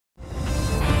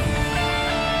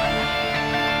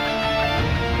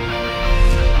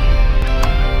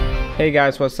Hey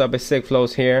guys, what's up? It's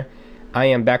Iamsickflowz here. I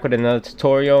am back with another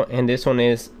tutorial, and this one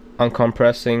is on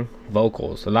compressing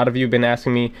vocals. A lot of you have been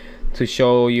asking me to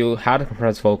show you how to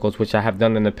compress vocals, which I have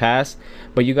done in the past,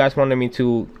 but you guys wanted me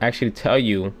to actually tell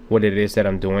you what it is that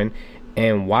I'm doing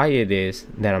and why it is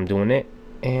that I'm doing it,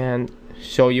 and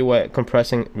show you what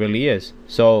compressing really is.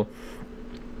 So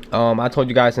I told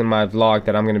you guys in my vlog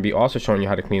that I'm going to be also showing you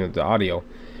how to clean up the audio.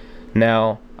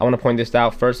 Now I want to point this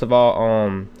out. First of all,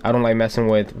 I don't like messing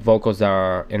with vocals that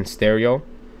are in stereo.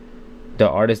 The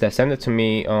artist that sent it to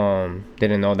me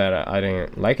didn't know that I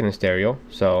didn't like it in stereo.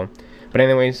 So, but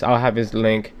anyways, I'll have his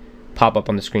link pop up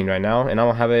on the screen right now, and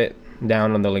I'll have it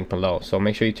down on the link below. So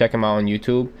make sure you check him out on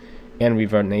YouTube and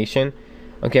Reverb Nation.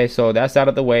 Okay, so that's out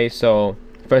of the way. So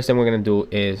first thing we're gonna do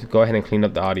is go ahead and clean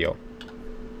up the audio.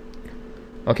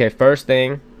 Okay, first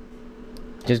thing,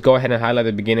 just go ahead and highlight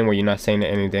the beginning where you're not saying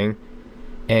anything,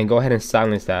 and go ahead and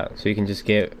silence that so you can just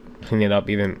clean it up,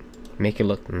 even make it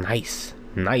look nice.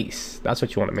 That's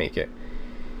what you want to make it.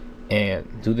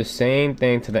 And do the same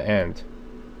thing to the end.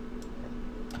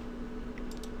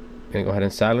 And go ahead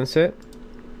and silence it.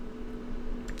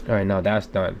 Alright, now that's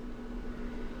done.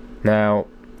 Now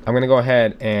I'm gonna go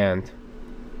ahead, and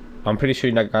I'm pretty sure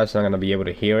you guys are not gonna be able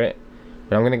to hear it,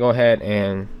 but I'm gonna go ahead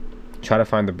and try to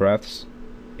find the breaths,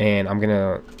 and I'm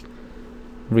gonna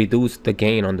reduce the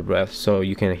gain on the breath so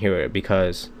you can hear it,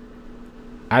 because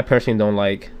I personally don't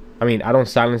like, I don't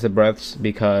silence the breaths,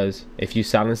 because if you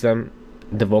silence them,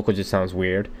 the vocal just sounds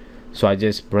weird. So I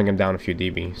just bring them down a few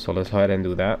dB. So let's go ahead and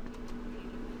do that.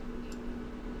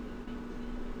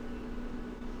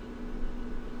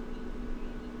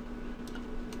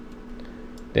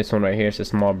 This one right here is a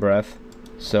small breath,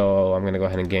 so I'm gonna go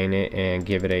ahead and gain it and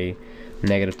give it a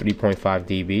negative 3.5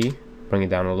 dB. Bring it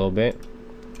down a little bit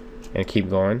and keep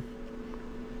going.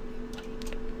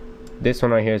 This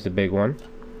one right here is the big one,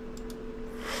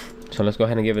 so let's go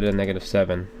ahead and give it a negative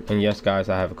 7. And yes guys,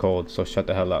 I have a cold, so shut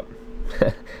the hell up.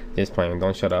 Just playing,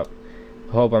 don't shut up.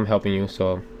 I hope I'm helping you.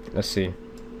 So let's see.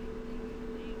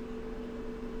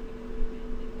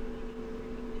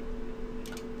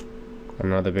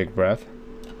 Another big breath.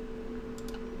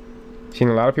 See, a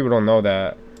lot of people don't know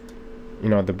that, you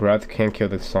know, the breath can kill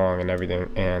the song and everything,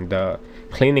 and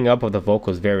cleaning up of the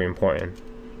vocal is very important.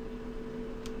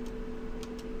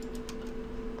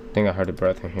 I think I heard a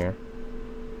breath in here.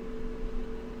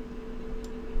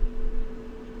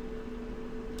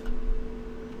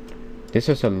 This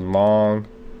is a long,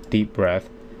 deep breath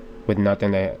with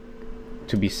nothing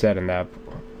to be said in that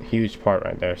huge part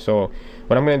right there. So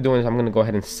what I'm going to do is I'm going to go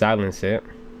ahead and silence it.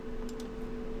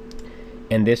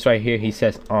 And this right here, he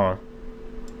says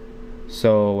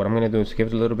so what I'm going to do is give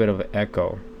it a little bit of an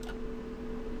echo.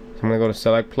 So I'm going to go to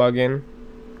select plugin.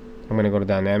 I'm going to go to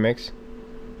dynamics.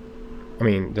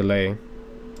 Delay.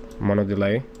 Mono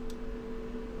delay.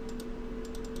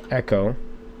 Echo.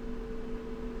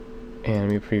 And let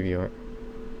me preview it.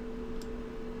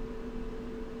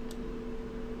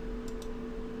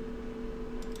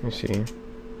 Let me see.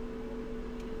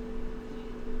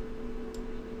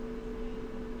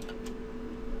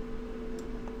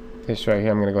 This right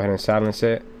here, I'm going to go ahead and silence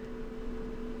it.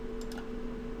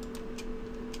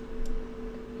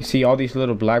 You see all these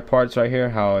little black parts right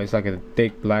here, how it's like a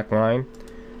thick black line?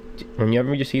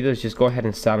 Whenever you see those, just go ahead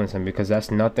and silence them, because that's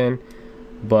nothing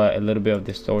but a little bit of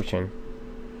distortion.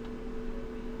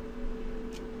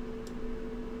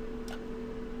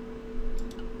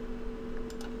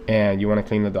 And you want to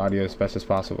clean up the audio as best as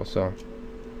possible. So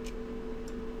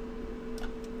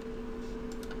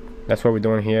that's what we're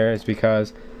doing here, is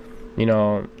because, you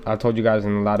know, I told you guys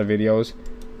in a lot of videos,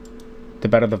 the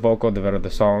better the vocal, the better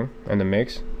the song and the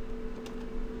mix.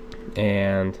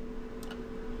 And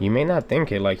you may not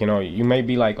think it, like, you know, you may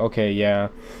be like, okay, yeah,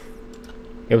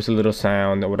 it was a little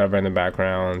sound or whatever in the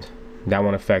background that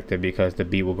won't affect it because the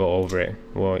beat will go over it.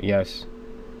 Well, yes,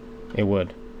 it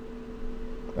would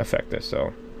affect it.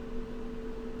 So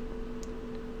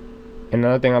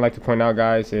another thing I like to point out,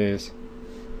 guys, is,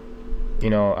 you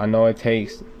know, I know it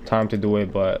takes time to do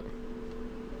it, but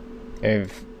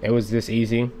if it was this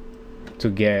easy to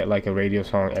get like a radio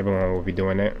song, everyone would be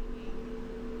doing it.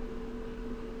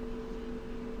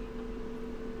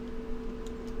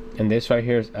 And this right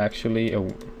here is actually I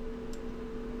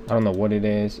don't know what it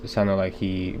is. It sounded like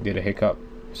he did a hiccup,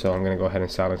 so I'm gonna go ahead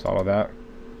and silence all of that.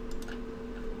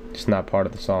 It's not part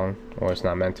of the song, or it's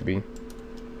not meant to be.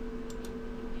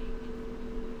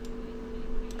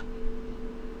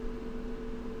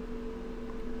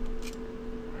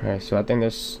 Alright, so I think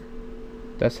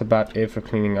that's about it for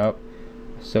cleaning up.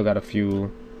 Still got a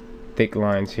few thick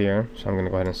lines here, so I'm gonna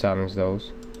go ahead and silence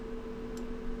those.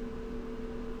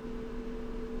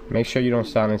 Make sure you don't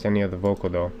silence any of the vocal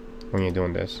though when you're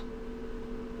doing this,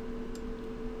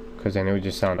 because then it would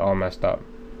just sound all messed up.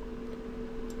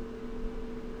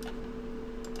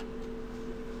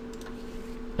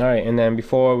 Alright, and then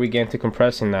before we get into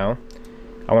compressing now,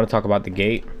 I want to talk about the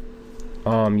gate.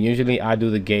 Usually I do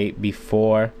the gate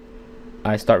before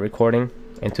I start recording,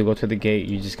 and to go to the gate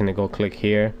you're just gonna go click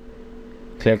here,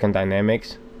 click on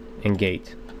dynamics and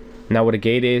gate. Now what a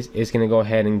gate is, it's gonna go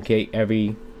ahead and gate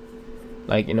every,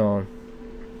 like, you know,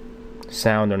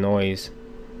 sound or noise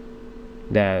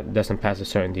that doesn't pass a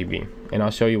certain dB. And I'll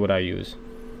show you what I use.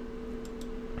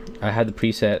 I had the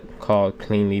preset called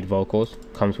clean lead vocals,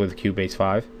 comes with Cubase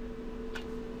 5.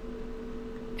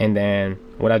 And then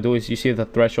what I do is, you see the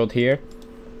threshold here,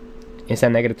 it's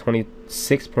at negative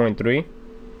 26.3,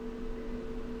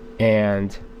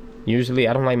 and usually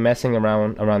I don't like messing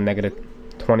around negative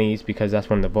 20s because that's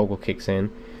when the vocal kicks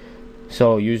in.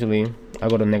 So usually I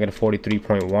go to negative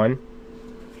 43.1.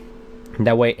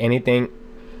 that way anything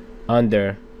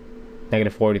under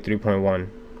negative 43.1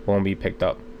 won't be picked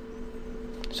up.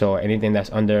 So anything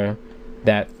that's under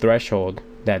that threshold,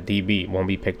 that dB, won't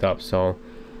be picked up. So,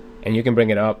 and you can bring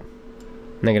it up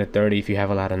negative 30 if you have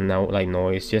a lot of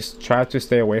noise. Just try to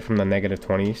stay away from the negative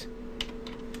 20s.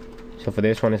 So for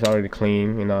this one, it's already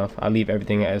clean enough. I leave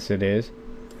everything as it is.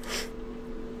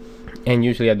 And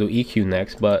usually I do EQ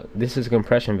next, but this is a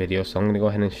compression video, so I'm gonna go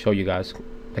ahead and show you guys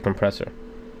the compressor.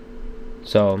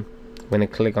 So I'm gonna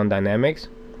click on dynamics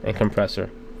and compressor.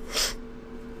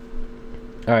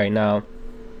 Alright, now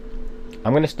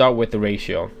I'm gonna start with the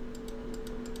ratio.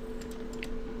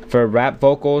 For rap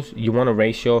vocals, you want a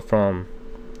ratio from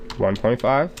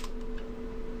 1.5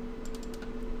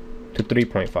 to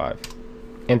 3.5,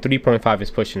 and 3.5 is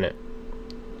pushing it.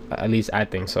 At least I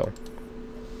think so.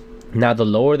 Now the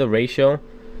lower the ratio,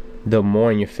 the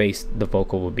more in your face the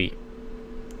vocal will be.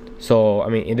 So I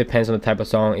mean, it depends on the type of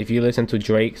song. If you listen to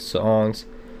Drake's songs,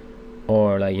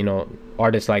 or like, you know,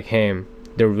 artists like him,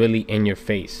 they're really in your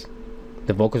face.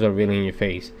 The vocals are really in your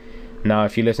face. Now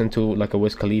if you listen to like a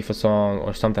Wiz Khalifa song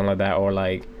or something like that, or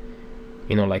like,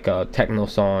 you know, like a techno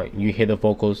song, you hear the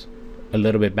vocals a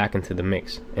little bit back into the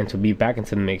mix. And to be back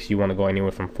into the mix, you want to go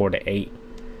anywhere from 4 to 8,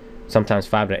 sometimes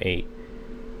 5 to 8.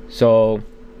 So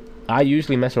I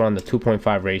usually mess around the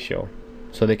 2.5 ratio,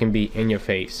 so they can be in your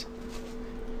face.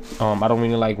 I don't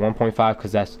really like 1.5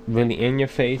 because that's really in your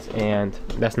face, and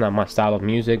that's not my style of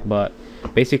music. But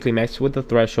basically mess with the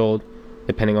threshold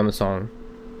depending on the song,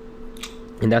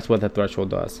 and that's what the threshold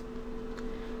does.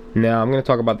 Now I'm going to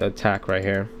talk about the attack right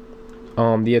here.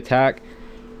 The attack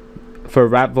for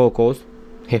rap vocals,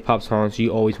 hip-hop songs,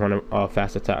 you always want a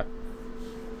fast attack,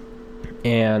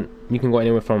 and you can go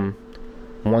anywhere from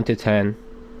 1 to 10,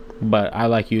 but I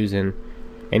like using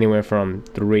anywhere from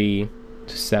 3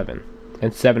 to 7,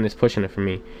 and 7 is pushing it for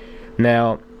me.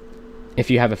 Now if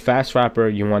you have a fast rapper,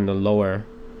 you want the lower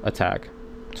attack,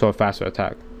 so a faster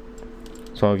attack.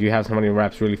 So if you have somebody who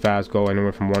raps really fast, go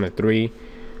anywhere from 1 to 3.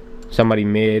 Somebody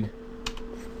mid,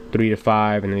 3 to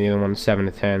 5, and then the other one 7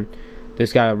 to 10.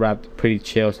 This guy rapped pretty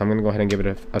chill, so I'm gonna go ahead and give it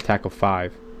an attack of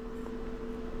 5.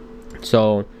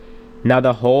 So now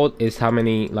the hold is how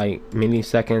many, like,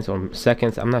 milliseconds or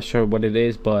seconds, I'm not sure what it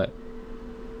is, but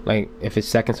like if it's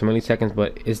seconds or milliseconds,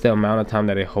 but it's the amount of time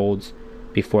that it holds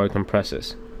before it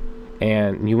compresses.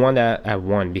 And you want that at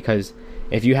 1, because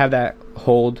if you have that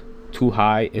hold too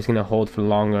high, it's gonna hold for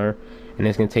longer, and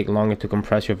it's gonna take longer to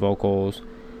compress your vocals,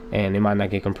 and it might not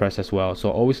get compressed as well.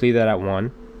 So always leave that at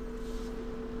 1.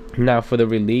 Now for the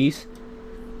release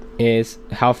is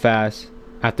how fast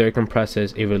after it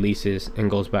compresses it releases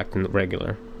and goes back to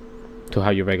regular, to how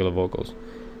your regular vocals.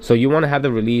 So you want to have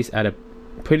the release at a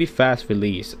pretty fast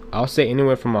release. I'll say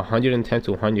anywhere from 110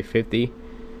 to 150,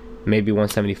 maybe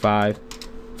 175.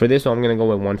 For this one I'm gonna go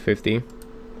with 150.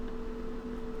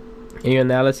 In your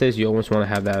analysis, you always want to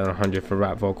have that at 100 for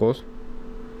rap vocals.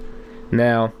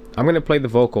 Now I'm gonna play the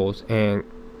vocals, and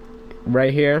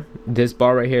right here, this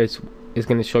bar right here is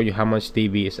gonna show you how much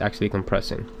dB is actually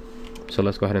compressing. So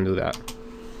let's go ahead and do that.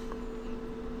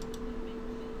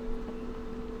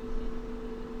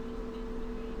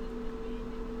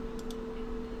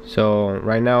 So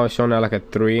right now it's showing out like a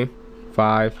 3,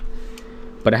 5,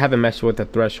 but I haven't messed with the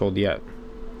threshold yet.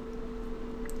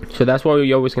 So that's what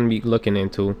you're always gonna be looking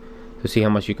into to see how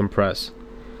much you compress.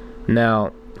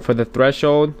 Now for the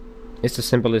threshold, it's the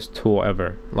simplest tool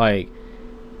ever. Like,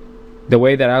 the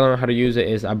way that I learn how to use it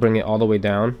is I bring it all the way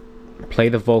down, play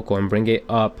the vocal, and bring it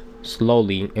up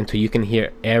slowly until you can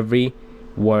hear every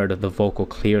word of the vocal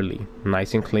clearly,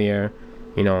 nice and clear,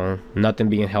 you know, nothing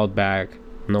being held back,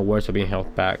 no words are being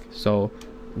held back. So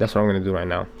that's what I'm gonna do right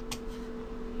now.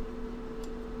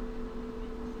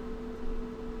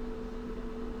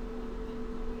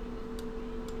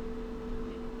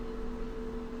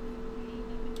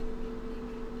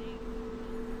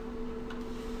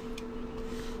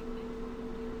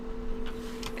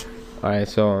 Alright,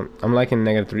 so I'm liking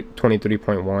negative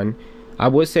 23.1. I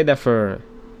would say that for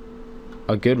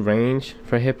a good range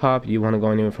for hip-hop, you want to go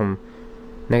anywhere from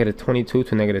negative 22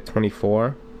 to negative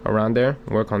 24, around there.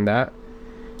 Work on that.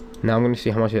 Now I'm going to see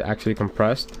how much it actually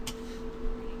compressed.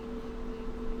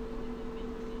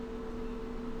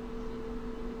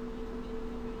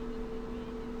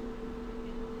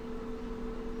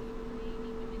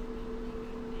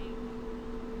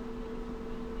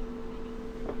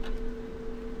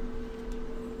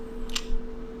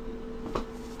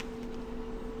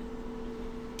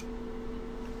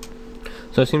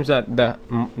 So it seems that the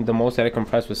most that it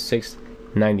compressed was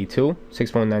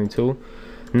 6.92.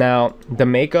 Now the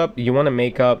makeup, you want to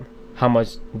make up how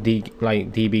much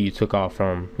dB you took off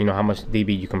from, you know, how much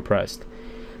dB you compressed.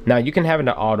 Now you can have it in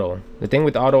auto. The thing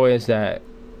with auto is that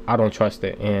I don't trust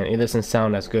it, and it doesn't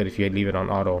sound as good if you leave it on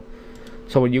auto.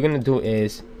 So what you're gonna do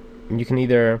is you can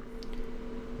either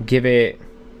give it,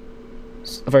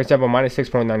 for example, mine is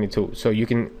 6.92. So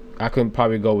I could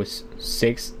probably go with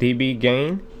 6 dB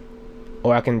gain,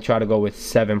 or I can try to go with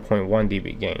 7.1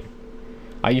 dB gain.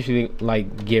 I usually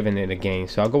like giving it a gain,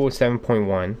 so I'll go with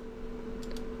 7.1.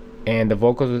 And the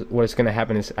vocals, what's gonna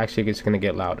happen is actually it's gonna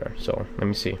get louder. So let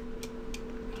me see.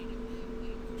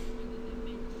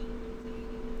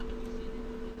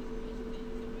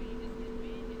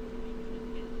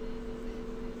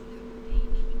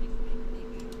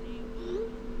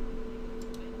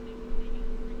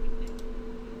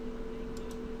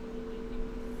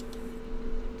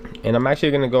 And I'm actually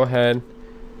gonna go ahead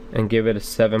and give it a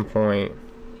 7 point.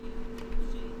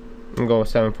 I'm gonna go with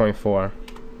 7.4.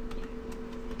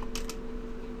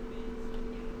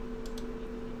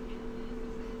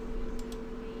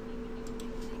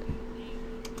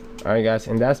 Alright guys,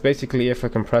 and that's basically it for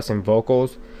compressing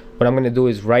vocals. What I'm gonna do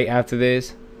is right after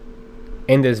this,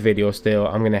 in this video still,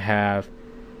 I'm gonna have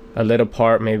a little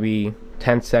part, maybe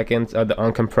 10 seconds of the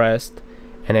uncompressed,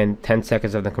 and then 10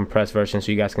 seconds of the compressed version,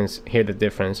 so you guys can hear the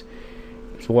difference.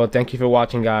 So, well, thank you for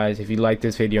watching, guys. If you liked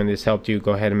this video and this helped you,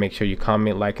 go ahead and make sure you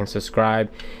comment, like, and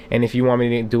subscribe. And if you want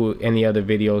me to do any other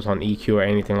videos on EQ or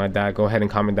anything like that, go ahead and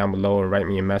comment down below and write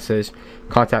me a message.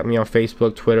 Contact me on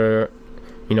Facebook, Twitter,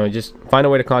 you know, just find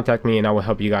a way to contact me and I will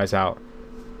help you guys out.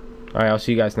 Alright, I'll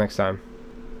see you guys next time.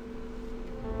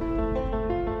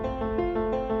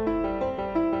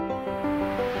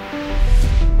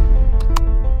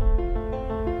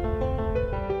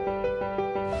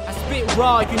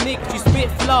 Raw, you niggas, you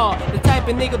spit flaw. The type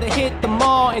of nigga that hit the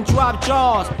mall and drop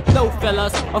jaws. No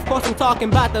fellas, of course I'm talking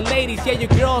about the ladies. Yeah, your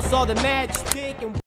girls saw the matchstick and